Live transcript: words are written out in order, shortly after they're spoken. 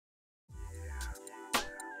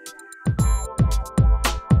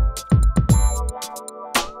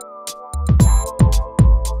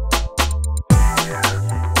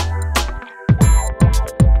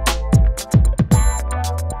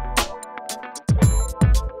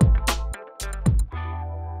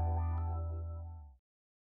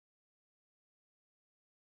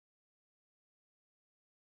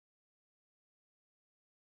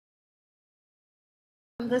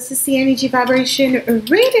This is the energy vibration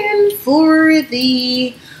reading for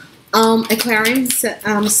the Aquarius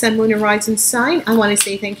Sun, Moon, and Rising sign. I want to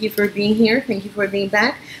say thank you for being here. Thank you for being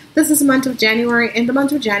back. This is the month of January, and the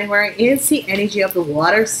month of January is the energy of the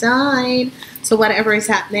water sign. So whatever is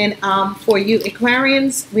happening for you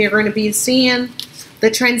Aquarians, we are going to be seeing the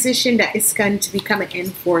transition that is going to be coming in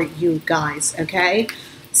for you guys, okay?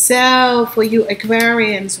 So for you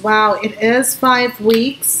Aquarians, wow, it is 5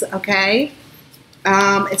 weeks, okay?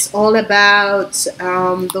 It's all about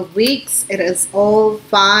the weeks. It is all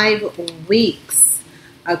 5 weeks,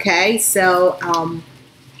 okay? So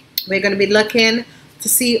we're going to be looking to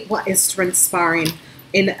see what is transpiring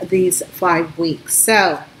in these 5 weeks.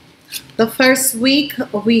 So the first week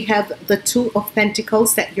we have the Two of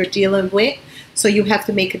Pentacles that you're dealing with. So you have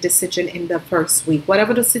to make a decision in the first week.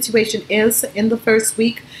 Whatever the situation is in the first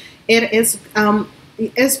week, it is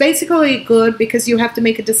it's basically good because you have to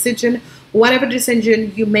make a decision. Whatever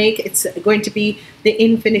decision you make, it's going to be the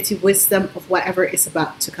infinity wisdom of whatever is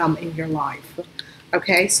about to come in your life.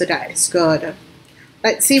 Okay, so that is good.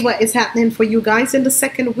 Let's see what is happening for you guys in the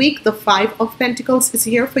second week. The Five of Pentacles is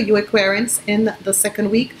here for you Aquarians in the second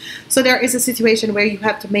week. So there is a situation where you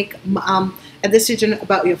have to make a decision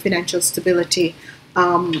about your financial stability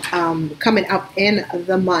coming up in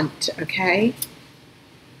the month, okay?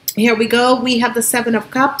 Here we go. We have the Seven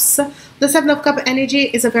of Cups. The Seven of Cups energy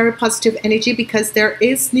is a very positive energy because there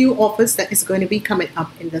is new offers that is going to be coming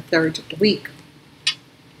up in the third week.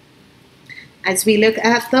 As we look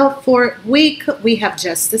at the fourth week, we have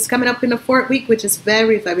Justice coming up in the fourth week, which is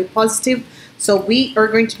very, very positive. So we are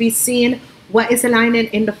going to be seeing what is aligning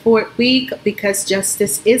in the fourth week because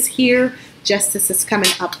Justice is here. Justice is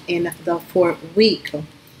coming up in the fourth week.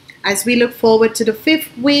 As we look forward to the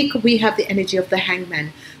fifth week, we have the energy of the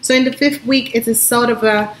Hangman. So in the fifth week, it is sort of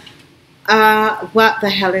a, what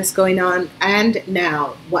the hell is going on? And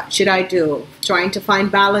now, what should I do? Trying to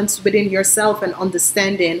find balance within yourself and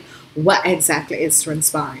understanding what exactly is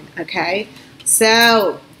transpiring, okay?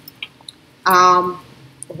 So,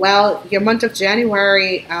 well, your month of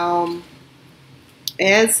January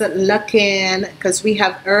is looking, because we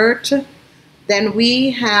have Earth, then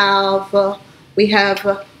we have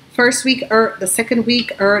first week Earth, the second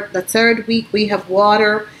week Earth, the third week we have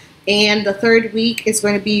water, and the third week is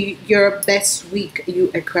going to be your best week, you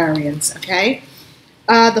Aquarians, okay?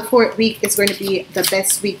 The fourth week is going to be the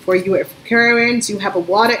best week for you Aquarians. You have a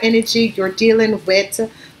water energy, you're dealing with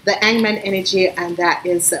the Hangman energy, and that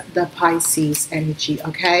is the Pisces energy,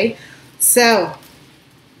 okay? So,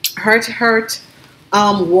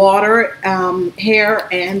 water, hair,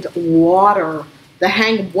 and water. The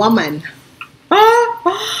Hanged Woman.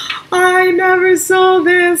 I never saw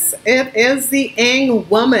this. It is the Hanged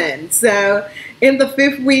Woman. So in the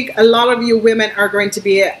fifth week, a lot of you women are going to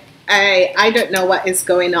be I don't know what is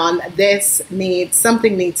going on.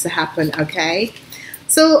 Something needs to happen, okay?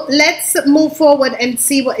 So let's move forward and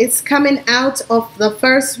see what is coming out of the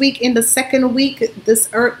first week. In the second week, this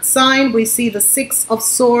Earth sign, we see the Six of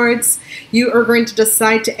Swords. You are going to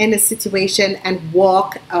decide to end a situation and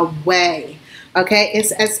walk away. Okay,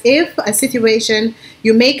 it's as if a situation,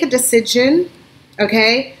 you make a decision,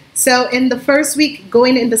 okay? So in the first week,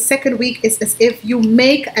 going in the second week, it's as if you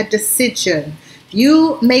make a decision.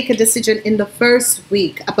 You make a decision in the first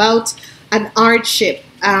week about an hardship,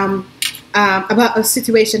 about a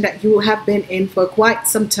situation that you have been in for quite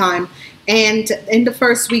some time. And in the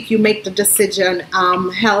first week, you make the decision,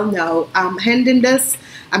 hell no, I'm ending this,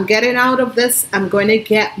 I'm getting out of this, I'm going to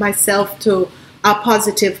get myself to a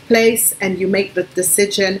positive place, and you make the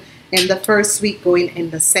decision in the first week going in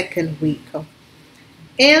the second week.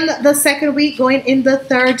 In the second week going in the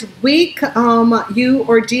third week, you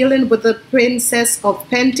are dealing with the Princess of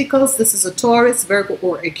Pentacles. This is a Taurus, Virgo,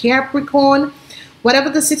 or a Capricorn. Whatever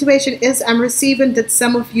the situation is, I'm receiving that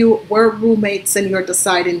some of you were roommates and you're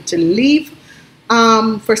deciding to leave.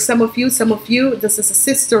 For some of you, this is a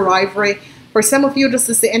sister rivalry. For some of you, this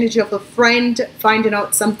is the energy of a friend, finding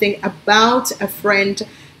out something about a friend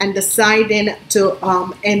and deciding to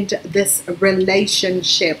end this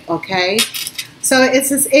relationship, okay? So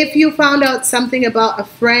it's as if you found out something about a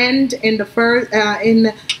friend in the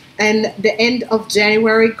the end of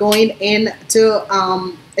January, going into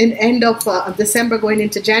in end of December, going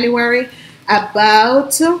into January,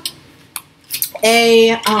 about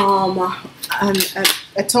a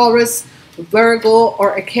Taurus, Virgo,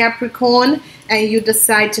 or a Capricorn, and you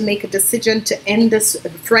decide to make a decision to end this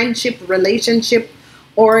friendship, relationship,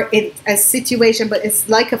 or it's a situation, but it's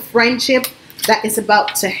like a friendship that is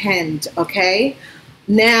about to end, okay?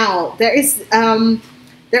 Now, there is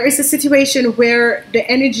a situation where the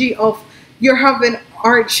energy of you're having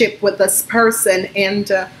hardship with this person.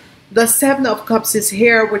 And the Seven of Cups is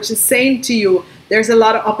here, which is saying to you there's a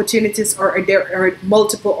lot of opportunities, or there are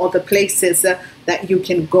multiple other places that you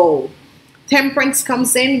can go. Temperance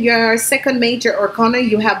comes in, your second major arcana.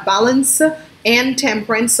 You have balance and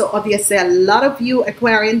temperance. So obviously a lot of you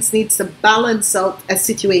Aquarians needs to balance out a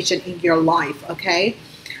situation in your life. Okay,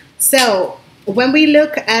 so when we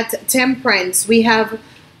look at temperance, we have,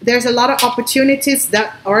 there's a lot of opportunities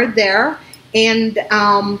that are there, and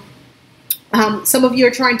some of you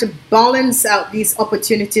are trying to balance out these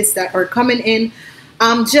opportunities that are coming in.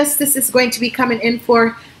 Justice is going to be coming in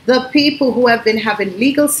for the people who have been having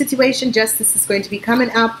legal situation. Justice is going to be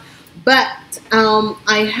coming up, but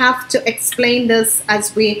I have to explain this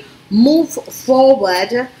as we move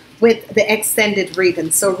forward with the extended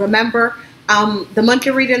reading. So remember, the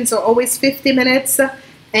monthly readings are always 50 minutes,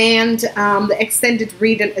 and the extended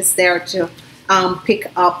reading is there to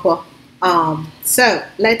pick up. So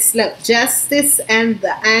let's look. Justice and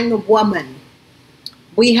the Hanged Woman.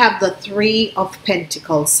 We have the Three of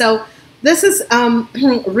Pentacles. So this is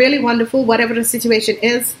really wonderful. Whatever the situation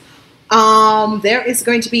is, there is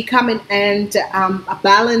going to be coming and a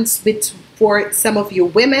balance for some of you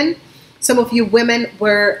women. Some of you women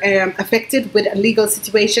were affected with a legal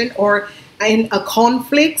situation or in a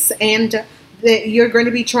conflict, and you're going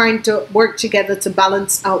to be trying to work together to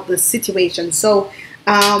balance out the situation. So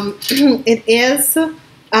it is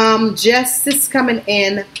justice coming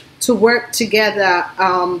in to work together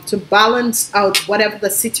to balance out whatever the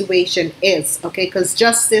situation is. Okay, because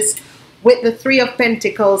justice with the Three of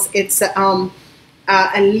Pentacles, it's a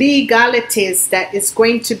legalities that is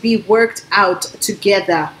going to be worked out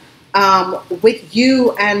together with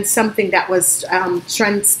you and something that was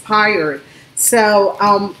transpired. So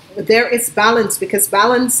there is balance, because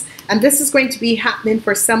balance, and this is going to be happening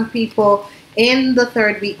for some people in the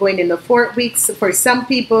third week going in the 4 weeks. For some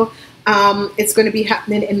people it's going to be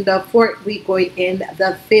happening in the 4th week going in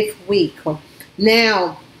the 5th week.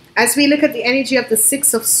 Now as we look at the energy of the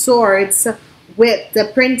Six of Swords with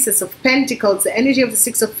the Princess of Pentacles, the energy of the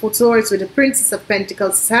Six of Swords with the Princess of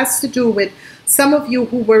Pentacles has to do with some of you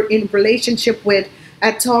who were in relationship with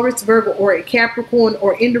a Taurus, Virgo, or a Capricorn,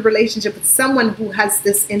 or in the relationship with someone who has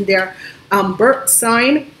this in their birth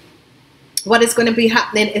sign. What is going to be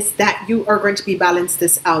happening is that you are going to be balanced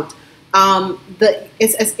this out.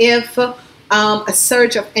 It's as if a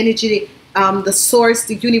surge of energy, the source,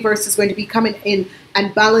 the universe is going to be coming in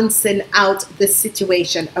and balancing out this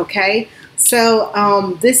situation. Okay,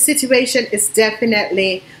 so this situation is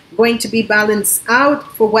definitely going to be balanced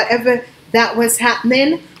out for whatever that was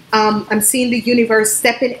happening. I'm seeing the universe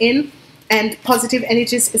stepping in, and positive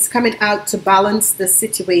energies is coming out to balance the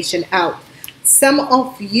situation out. Some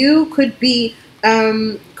of you could be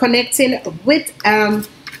connecting with a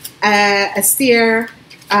steer,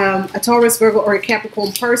 a Taurus, Virgo, or a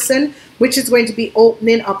Capricorn person, which is going to be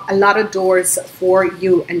opening up a lot of doors for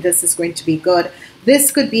you, and this is going to be good.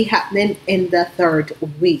 This could be happening in the 3rd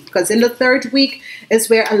week, because in the 3rd week is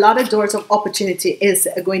where a lot of doors of opportunity is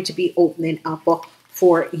going to be opening up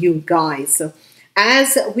for you guys.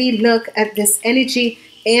 As we look at this energy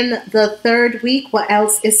in the 3rd week, what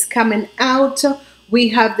else is coming out? We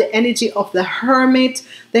have the energy of the Hermit.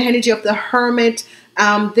 The energy of the Hermit,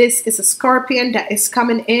 this is a Scorpion that is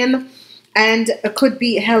coming in, and it could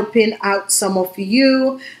be helping out some of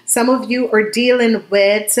you. Some of you are dealing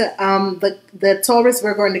with the Taurus,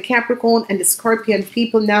 Virgo, and the Capricorn and the Scorpion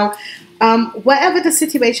people. Now whatever the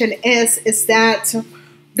situation is that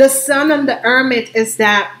the Sun and the Hermit is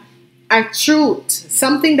that a truth,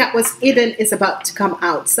 something that was hidden is about to come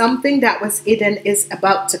out. Something that was hidden is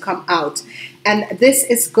about to come out, and this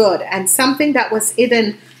is good. And something that was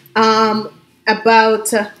hidden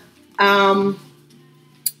about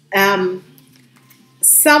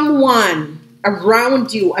someone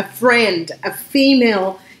around you, a friend, a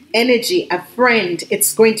female energy, a friend,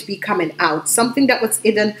 it's going to be coming out. Something that was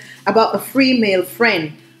hidden about a female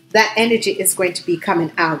friend, that energy is going to be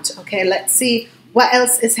coming out. Okay, let's see what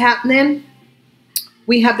else is happening.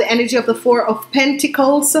 We have the energy of the Four of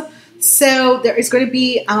Pentacles. So there is going to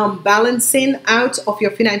be balancing out of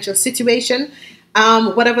your financial situation.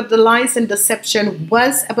 Whatever the lies and deception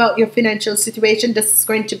was about your financial situation, this is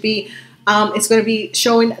going to be it's going to be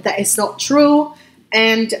showing that it's not true,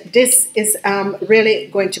 and this is really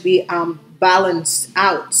going to be balanced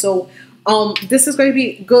out. So this is going to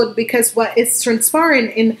be good, because what is transpiring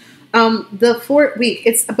in the 4th week,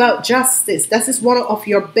 it's about justice. This is one of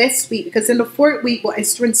your best week, because in the 4th week what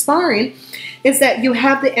is transpiring is that you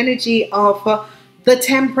have the energy of the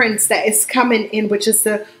Temperance that is coming in, which is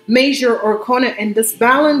the major arcana, and this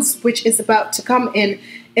balance which is about to come in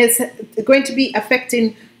is going to be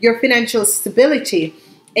affecting your financial stability,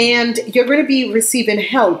 and you're going to be receiving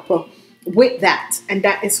help with that, and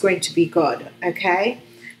that is going to be good. Okay,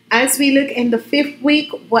 as we look in the 5th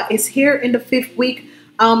week, what is here in the 5th week,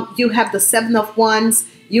 you have the 7 of Wands.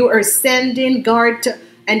 You are standing guard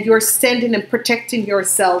and you're standing and protecting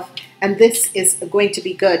yourself, and this is going to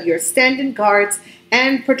be good. You're standing guards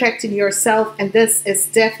and protecting yourself, and this is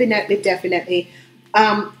definitely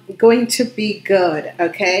going to be good.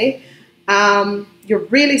 Okay, you're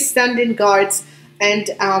really standing guards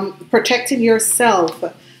and protecting yourself.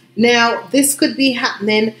 Now this could be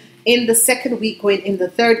happening in the 2nd week. Going in the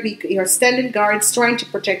 3rd week, you're standing guards trying to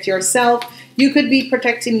protect yourself. You could be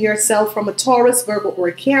protecting yourself from a Taurus, Virgo, or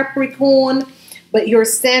a Capricorn, but you're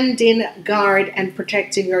standing guard and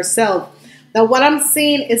protecting yourself. Now what I'm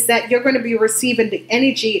seeing is that you're going to be receiving the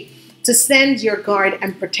energy to stand your guard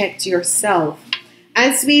and protect yourself.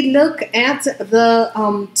 As we look at the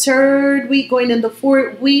 3rd week, going in the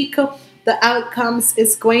 4th week, the outcomes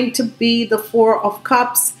is going to be the 4 of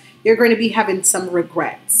Cups. You're going to be having some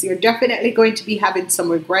regrets. You're definitely going to be having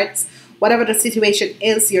some regrets. Whatever the situation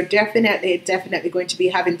is, you're definitely going to be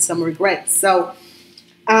having some regrets. So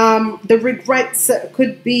the regrets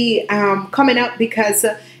could be coming up because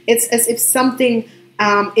it's as if something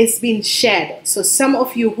is being shed. So some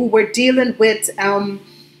of you who were dealing with a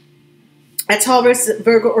Taurus,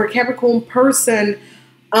 Virgo, or Capricorn person,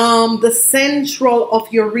 the central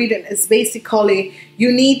of your reading is basically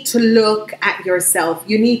you need to look at yourself.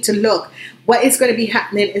 You need to look. What is going to be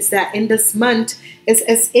happening is that in this month, it's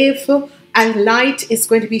as if a light is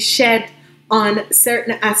going to be shed on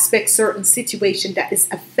certain aspects, certain situation that is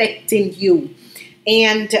affecting you.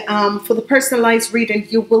 And for the personalized reading,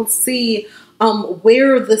 you will see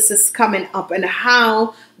where this is coming up and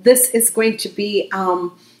how this is going to be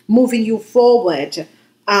moving you forward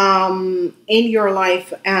in your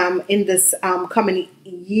life in this coming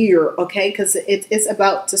year. Okay, because it is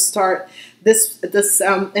about to start this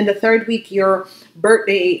in the 3rd week. Your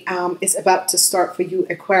birthday is about to start for you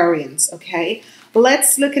Aquarians. Okay,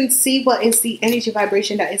 let's look and see what is the energy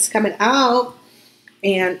vibration that is coming out,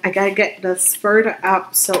 and I gotta get this further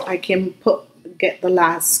up so I can get the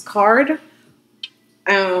last card,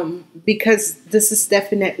 because this is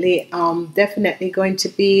definitely going to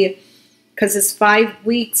be, because it's 5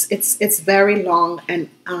 weeks, it's very long, and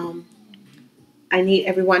I need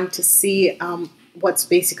everyone to see what's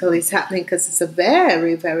basically is happening, because it's a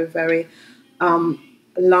very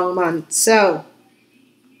long month. So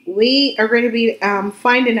we are going to be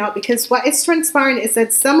finding out, because what is transpiring is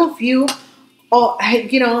that some of you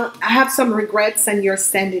have some regrets and you're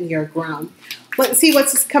standing your ground. Let's see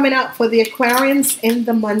what's coming out for the Aquarians in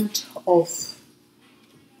the month of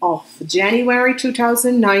January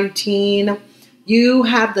 2019. You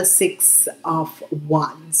have the 6 of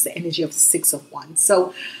Wands, the energy of 6 of Wands.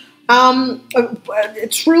 So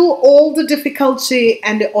through all the difficulty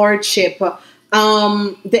and the hardship,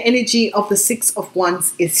 the energy of the 6 of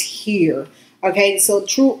Wands is here. Okay, so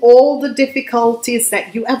through all the difficulties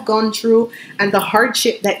that you have gone through and the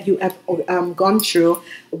hardship that you have gone through,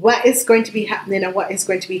 what is going to be happening and what is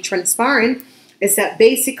going to be transpiring is that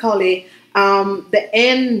basically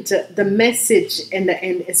the message in the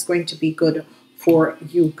end is going to be good for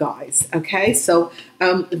you guys. Okay, so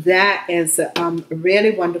that is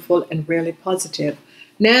really wonderful and really positive.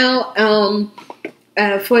 Now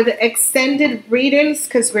for the extended readings,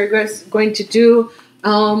 because we're going to do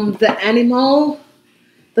the animal,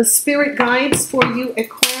 the spirit guides for you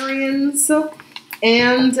Aquarians,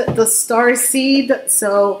 and the star seed.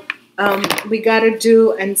 So we got to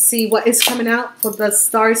do and see what is coming out for the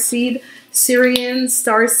star seed, Syrian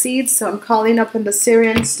star seed. So I'm calling up on the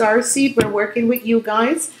Syrian star seed. We're working with you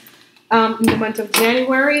guys in the month of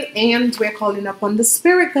January, and we're calling up on the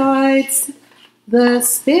spirit guides. The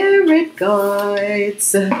spirit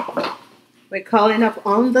guides. We're calling up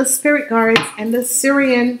on the spirit guides and the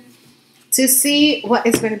Syrian to see what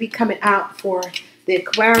is going to be coming out for the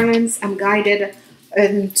Aquarians. I'm guided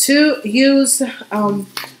to use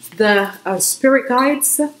the spirit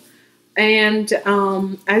guides, and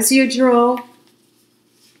as usual,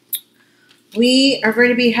 we are going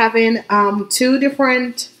to be having 2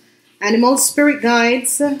 different animal spirit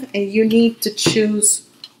guides, and you need to choose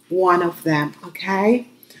one of them. Okay,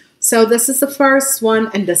 so this is the first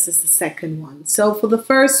one and this is the second one. So for the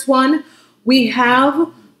first one, we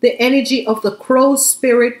have the energy of the crow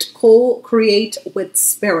spirit, co-create with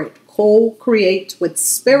spirit. Co-create with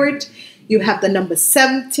spirit. You have the number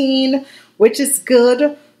 17, which is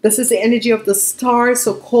good. This is the energy of the star.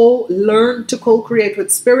 So learn to co-create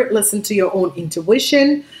with spirit. Listen to your own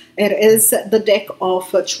intuition. It is the deck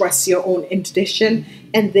of Trust Your Own Intuition,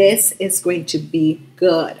 and this is going to be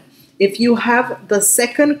good. If you have the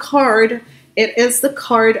second card, it is the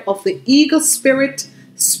card of the Eagle Spirit.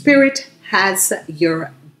 Spirit has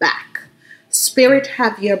your back. Spirit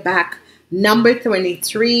have your back. Number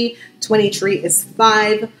 23. 23 is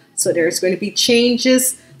 5. So there's going to be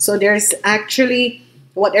changes. So there's actually,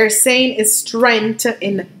 what they're saying is strength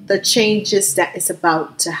in the changes that is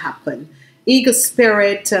about to happen. Eagle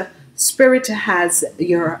Spirit, Spirit has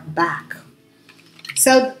your back.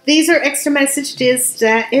 So these are extra messages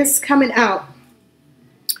that is coming out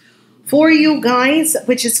for you guys,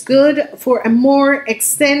 which is good. For a more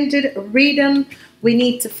extended reading, we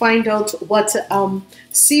need to find out what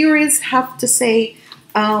series have to say.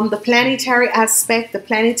 The planetary aspect, the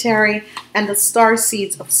planetary and the star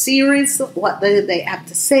seeds of series, what do they have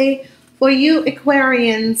to say? For you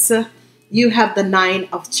Aquarians, you have the 9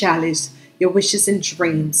 of Chalice. Your wishes and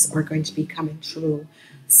dreams are going to be coming true.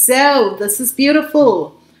 So this is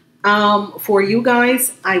beautiful. For you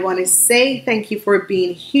guys, I want to say thank you for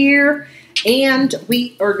being here. And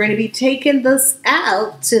we are going to be taking this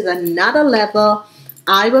out to another level.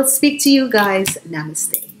 I will speak to you guys.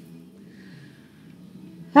 Namaste.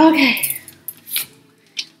 Okay.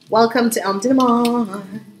 Welcome to On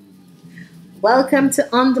Demand. Welcome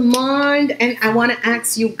to On Demand. And I want to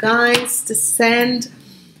ask you guys to send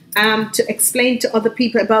to explain to other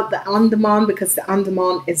people about the On Demand, because the On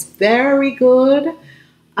Demand is very good.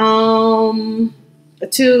 To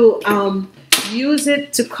use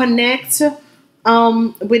it to connect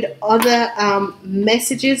with other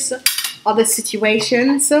messages, other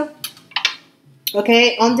situations.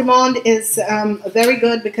 Okay, On Demand is very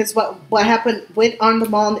good, because what happened with On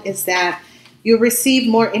Demand is that you receive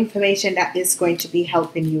more information that is going to be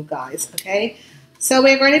helping you guys. Okay, so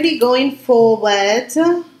we're going to be going forward.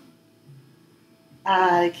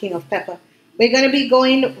 King of Pepper. We're going to be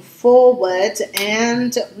going forward,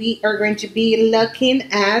 and we are going to be looking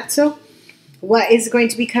at what is going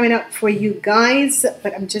to be coming up for you guys.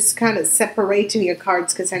 But I'm just kind of separating your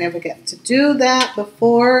cards because I never get to do that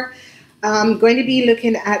before. I'm going to be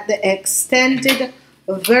looking at the extended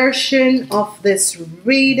version of this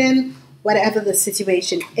reading, whatever the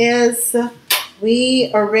situation is.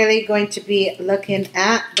 We are really going to be looking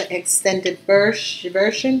at the extended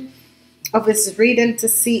version of this reading to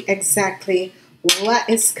see exactly what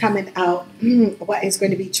is coming out, what is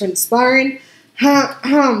going to be transpiring,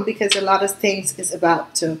 because a lot of things is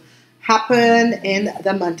about to happen in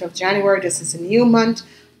the month of January. This is a new month,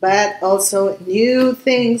 but also new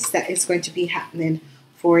things that is going to be happening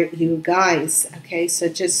for you guys. Okay, so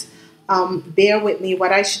just bear with me.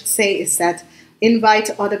 What I should say is that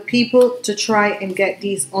invite other people to try and get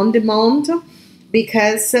these on demand,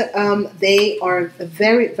 because they are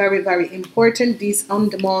very, very, very important. These on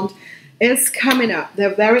demand is coming up.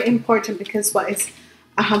 They're very important because what is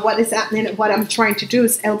happening, what I'm trying to do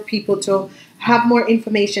is help people to have more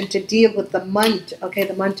information to deal with the month. Okay,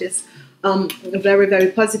 the month is very,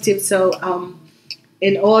 very positive. So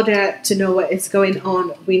in order to know what is going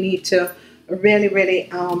on, we need to really, really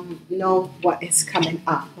know what is coming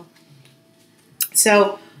up.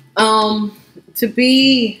 So to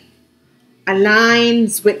be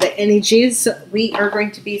aligns with the energies, we are going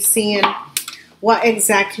to be seeing what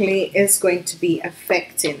exactly is going to be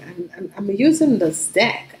affecting. I'm using this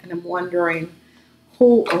deck and I'm wondering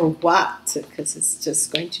who or what, because it's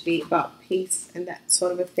just going to be about peace and that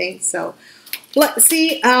sort of a thing. So let's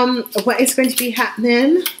see what is going to be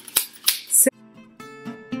happening